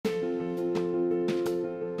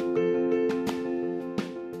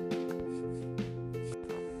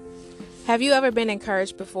Have you ever been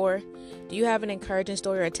encouraged before? Do you have an encouraging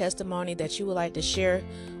story or a testimony that you would like to share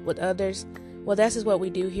with others? Well, this is what we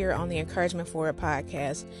do here on the Encouragement Forward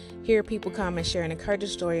podcast. Here, people come and share an encouraging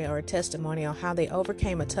story or a testimony on how they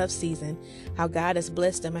overcame a tough season, how God has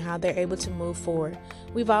blessed them, and how they're able to move forward.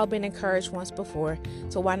 We've all been encouraged once before,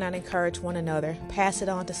 so why not encourage one another? Pass it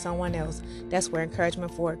on to someone else. That's where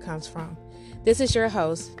Encouragement Forward comes from. This is your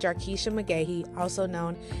host, Jarkeisha McGahee, also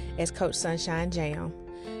known as Coach Sunshine Jam.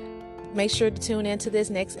 Make sure to tune in to this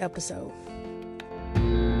next episode.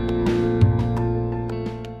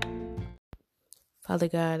 Father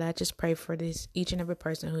God, I just pray for each and every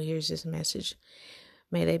person who hears this message.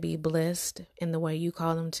 May they be blessed in the way you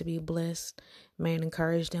call them to be blessed. May it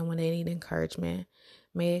encourage them when they need encouragement.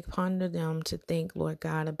 May it ponder them to think, Lord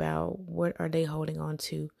God, about what are they holding on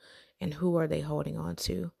to and who are they holding on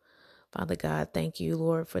to. Father God, thank you,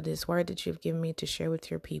 Lord, for this word that you've given me to share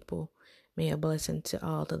with your people. May a blessing to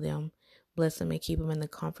all of them. Bless them and keep them in the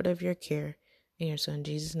comfort of your care. In your son,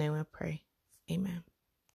 Jesus' name I pray. Amen.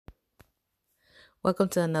 Welcome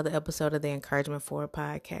to another episode of the Encouragement Forward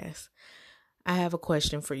podcast. I have a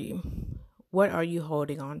question for you. What are you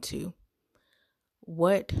holding on to?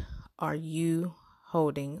 What are you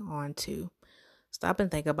holding on to? Stop and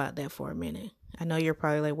think about that for a minute. I know you're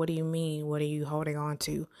probably like, what do you mean? What are you holding on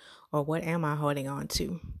to? Or what am I holding on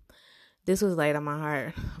to? This was laid on my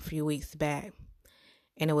heart a few weeks back.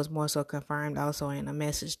 And it was more so confirmed also in a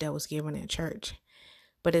message that was given in church.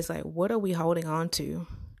 But it's like, what are we holding on to?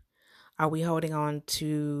 Are we holding on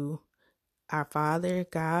to our Father,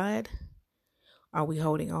 God? Are we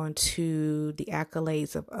holding on to the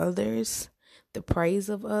accolades of others, the praise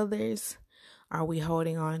of others? Are we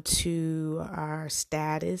holding on to our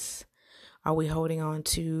status? Are we holding on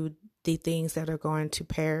to the things that are going to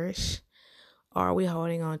perish? Or are we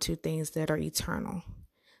holding on to things that are eternal?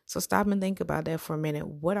 So stop and think about that for a minute.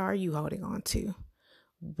 What are you holding on to?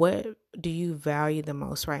 What do you value the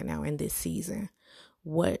most right now in this season?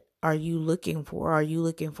 What are you looking for? Are you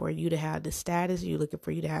looking for you to have the status? Are you looking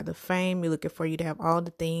for you to have the fame? You're looking for you to have all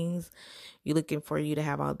the things? You're looking for you to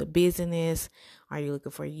have all the business? Are you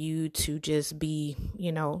looking for you to just be,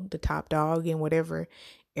 the top dog in whatever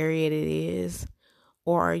area it is?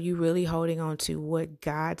 Or are you really holding on to what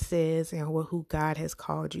God says and who God has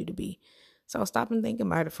called you to be? So stop and think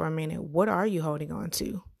about it for a minute. What are you holding on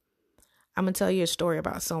to? I'm going to tell you a story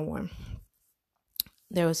about someone.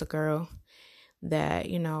 There was a girl that,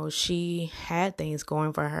 she had things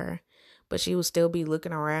going for her, but she would still be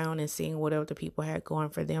looking around and seeing what other people had going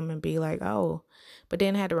for them and be like, oh, but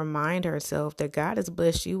then had to remind herself that God has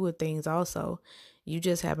blessed you with things also. You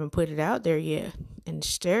just haven't put it out there yet and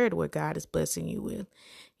shared what God is blessing you with.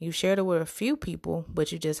 You shared it with a few people,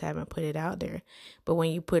 but you just haven't put it out there. But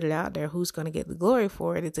when you put it out there, who's going to get the glory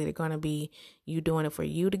for it? Is it going to be you doing it for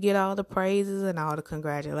you to get all the praises and all the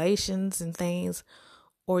congratulations and things?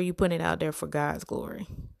 Or are you putting it out there for God's glory?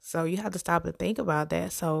 So you have to stop and think about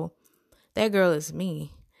that. So that girl is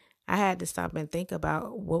me. I had to stop and think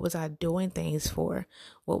about, what was I doing things for?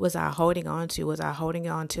 What was I holding on to? Was I holding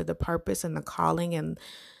on to the purpose and the calling and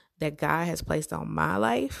that God has placed on my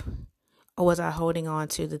life? Or was I holding on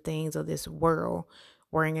to the things of this world,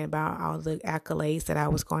 worrying about all the accolades that I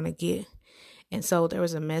was going to get? And so there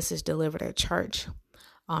was a message delivered at church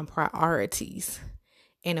on priorities.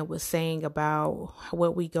 And it was saying about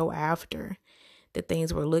what we go after, the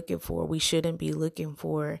things we're looking for. We shouldn't be looking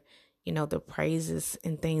for, the praises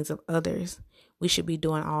and things of others. We should be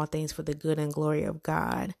doing all things for the good and glory of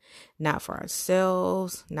God, not for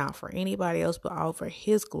ourselves, not for anybody else, but all for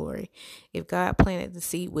his glory. If God planted the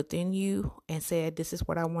seed within you and said, this is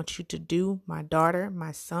what I want you to do, my daughter,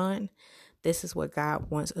 my son, this is what God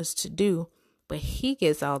wants us to do. But he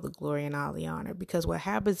gets all the glory and all the honor, because what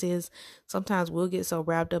happens is sometimes we'll get so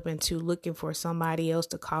wrapped up into looking for somebody else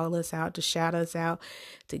to call us out, to shout us out,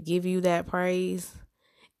 to give you that praise.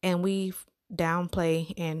 And we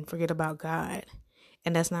downplay and forget about God.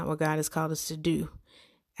 And that's not what God has called us to do.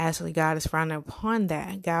 Actually, God is frowning upon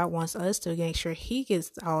that. God wants us to make sure he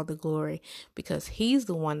gets all the glory, because he's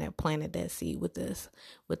the one that planted that seed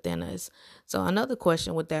within us. So another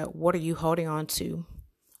question with that, what are you holding on to?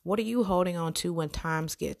 What are you holding on to when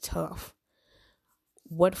times get tough?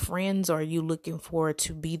 What friends are you looking for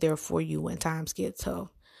to be there for you when times get tough?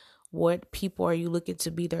 What people are you looking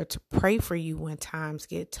to be there to pray for you when times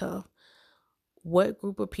get tough? What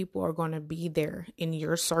group of people are going to be there in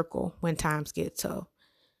your circle when times get tough?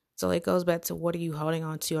 So it goes back to, what are you holding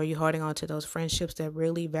on to? Are you holding on to those friendships that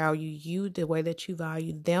really value you the way that you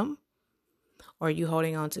value them? Or are you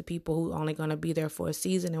holding on to people who are only going to be there for a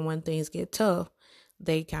season, and when things get tough,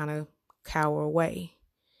 they kind of cower away?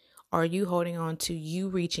 Are you holding on to you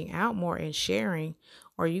reaching out more and sharing?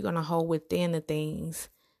 Or are you going to hold within the things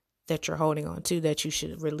that you're holding on to that you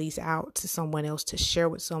should release out to someone else, to share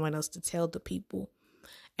with someone else, to tell the people?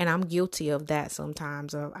 And I'm guilty of that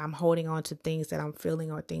sometimes. I'm holding on to things that I'm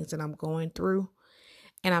feeling or things that I'm going through.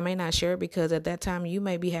 And I may not share it because at that time you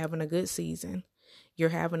may be having a good season. You're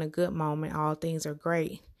having a good moment. All things are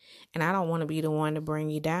great. And I don't want to be the one to bring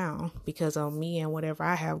you down because of me and whatever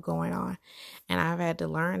I have going on. And I've had to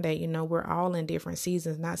learn that, we're all in different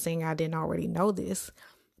seasons. Not saying I didn't already know this,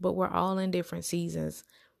 but we're all in different seasons.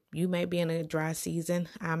 You may be in a dry season.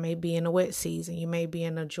 I may be in a wet season. You may be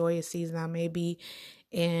in a joyous season. I may be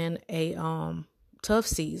in a tough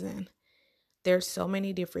season. There's so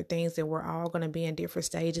many different things that we're all going to be in different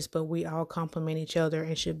stages, but we all complement each other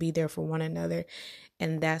and should be there for one another.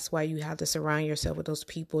 And that's why you have to surround yourself with those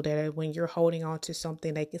people that when you're holding on to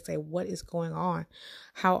something, they can say, what is going on?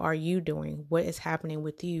 How are you doing? What is happening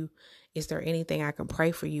with you? Is there anything I can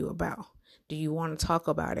pray for you about? Do you want to talk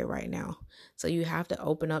about it right now? So you have to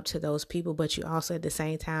open up to those people, but you also at the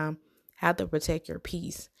same time have to protect your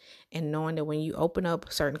peace, and knowing that when you open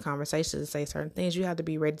up certain conversations and say certain things, you have to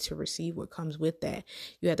be ready to receive what comes with that.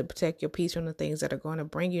 You have to protect your peace from the things that are going to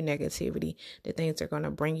bring you negativity, the things that are going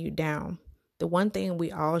to bring you down. The one thing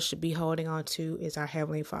we all should be holding on to is our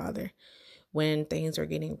Heavenly Father. When things are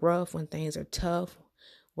getting rough, when things are tough,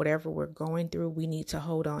 whatever we're going through, we need to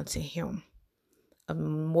hold on to Him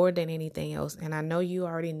more than anything else. And I know you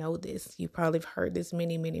already know this. You probably have heard this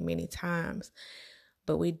many, many, many times.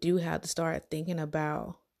 But we do have to start thinking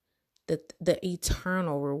about the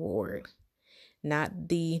eternal reward, not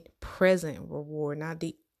the present reward, not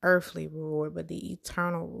the earthly reward, but the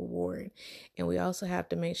eternal reward. And we also have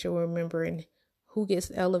to make sure we're remembering who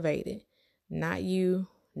gets elevated. Not you,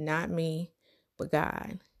 not me, but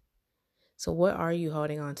God. So what are you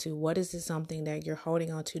holding on to? What is it something that you're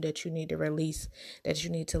holding on to that you need to release, that you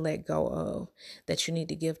need to let go of, that you need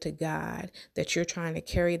to give to God, that you're trying to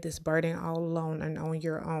carry this burden all alone and on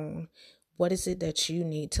your own? What is it that you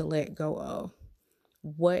need to let go of?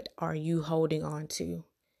 What are you holding on to?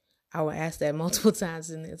 I will ask that multiple times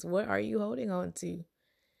in this. What are you holding on to?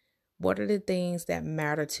 What are the things that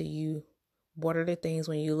matter to you? What are the things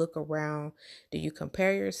when you look around, do you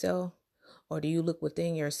compare yourself? Or do you look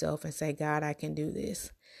within yourself and say, God, I can do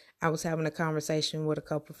this? I was having a conversation with a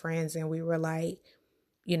couple of friends and we were like,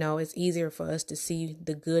 it's easier for us to see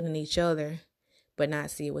the good in each other, but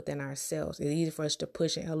not see it within ourselves. It's easier for us to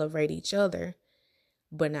push and elevate each other,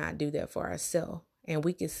 but not do that for ourselves. And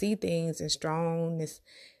we can see things and strongness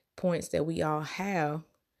points that we all have,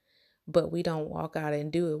 but we don't walk out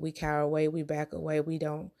and do it. We cower away, we back away, we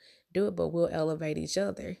don't do it, but we'll elevate each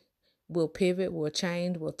other. We'll pivot, we'll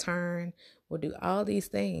change, we'll turn, we'll do all these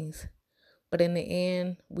things. But in the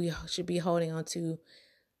end, we should be holding on to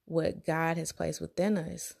what God has placed within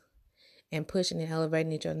us and pushing and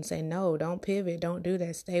elevating each other and say, no, don't pivot, don't do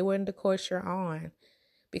that. Stay within the course you're on.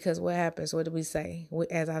 Because what happens? What do we say?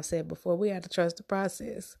 As I've said before, we have to trust the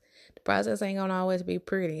process. The process ain't going to always be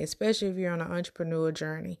pretty, especially if you're on an entrepreneurial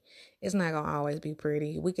journey. It's not going to always be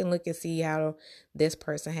pretty. We can look and see how this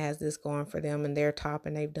person has this going for them and they're top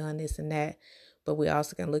and they've done this and that. But we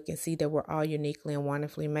also can look and see that we're all uniquely and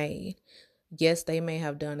wonderfully made. Yes, they may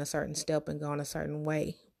have done a certain step and gone a certain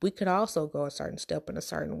way. We could also go a certain step in a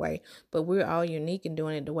certain way, but we're all unique in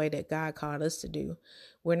doing it the way that God called us to do.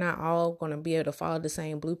 We're not all going to be able to follow the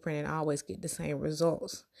same blueprint and always get the same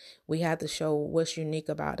results. We have to show what's unique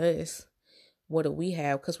about us. What do we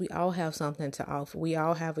have? Because we all have something to offer. We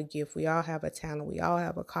all have a gift. We all have a talent. We all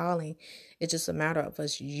have a calling. It's just a matter of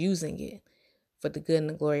us using it for the good and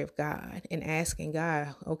the glory of God and asking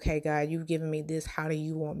God, okay, God, you've given me this. How do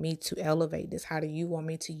you want me to elevate this? How do you want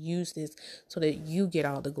me to use this so that you get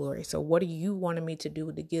all the glory? So what do you want me to do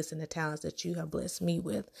with the gifts and the talents that you have blessed me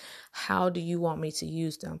with? How do you want me to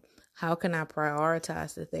use them? How can I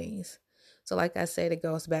prioritize the things? So like I said, it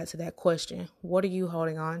goes back to that question. What are you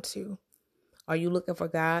holding on to? Are you looking for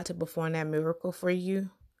God to perform that miracle for you?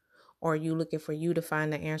 Or are you looking for you to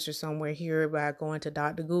find the answer somewhere here by going to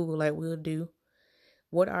Dr. Google like we'll do?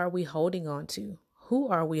 What are we holding on to? Who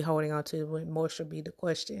are we holding on to? When more should be the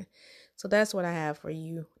question. So that's what I have for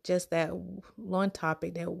you. Just that one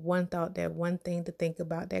topic, that one thought, that one thing to think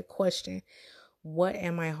about, that question. What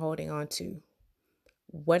am I holding on to?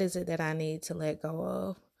 What is it that I need to let go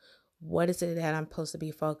of? What is it that I'm supposed to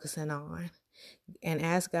be focusing on? And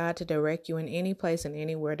ask God to direct you in any place and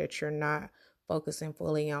anywhere that you're not focusing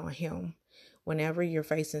fully on Him. Whenever you're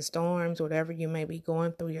facing storms, whatever you may be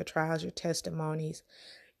going through, your trials, your testimonies,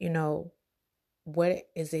 what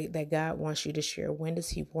is it that God wants you to share? When does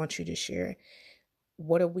He want you to share?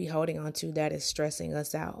 What are we holding on to that is stressing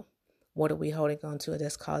us out? What are we holding on to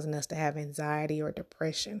that's causing us to have anxiety or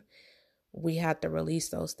depression? We have to release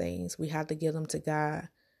those things. We have to give them to God,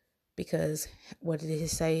 because what did He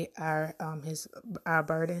say? Our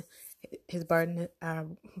burden, His burden,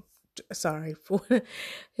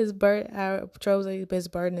 His burden, His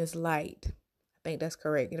burden is light. I think that's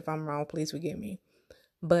correct. And if I'm wrong, please forgive me.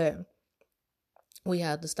 But we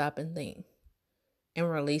have to stop and think and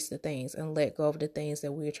release the things and let go of the things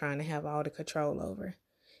that we're trying to have all the control over,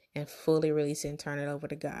 and fully release it and turn it over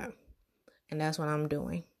to God. And that's what I'm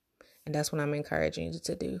doing. And that's what I'm encouraging you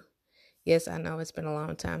to do. Yes, I know it's been a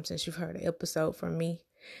long time since you've heard an episode from me,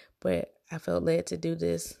 but I felt led to do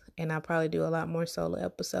this. And I'll probably do a lot more solo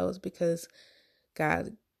episodes because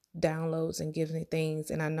God downloads and gives me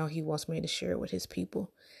things, and I know He wants me to share it with His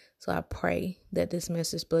people. So I pray that this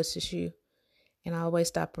message blesses you. And I always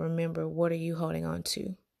stop and remember, what are you holding on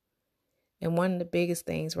to? And one of the biggest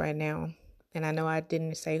things right now, and I know I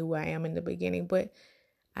didn't say who I am in the beginning, but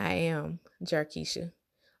I am Jarkeisha,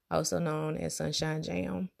 also known as Sunshine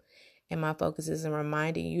Jam. And my focus is in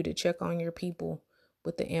reminding you to check on your people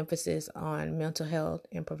with the emphasis on mental health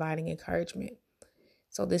and providing encouragement.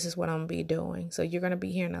 So this is what I'm going to be doing. So you're going to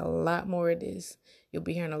be hearing a lot more of this. You'll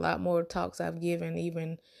be hearing a lot more talks I've given,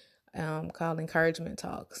 even called encouragement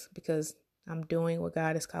talks, because I'm doing what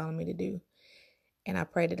God is calling me to do. And I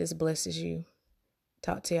pray that this blesses you.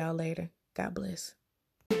 Talk to y'all later. God bless.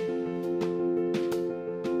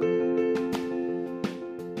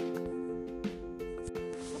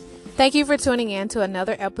 Thank you for tuning in to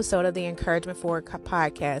another episode of the Encouragement Forward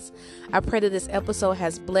podcast. I pray that this episode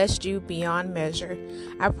has blessed you beyond measure.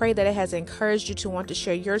 I pray that it has encouraged you to want to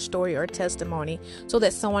share your story or testimony so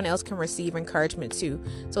that someone else can receive encouragement too,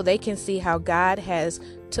 so they can see how God has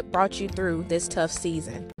brought you through this tough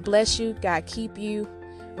season. Bless you. God keep you.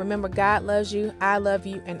 Remember, God loves you. I love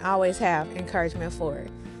you, and always have encouragement forward.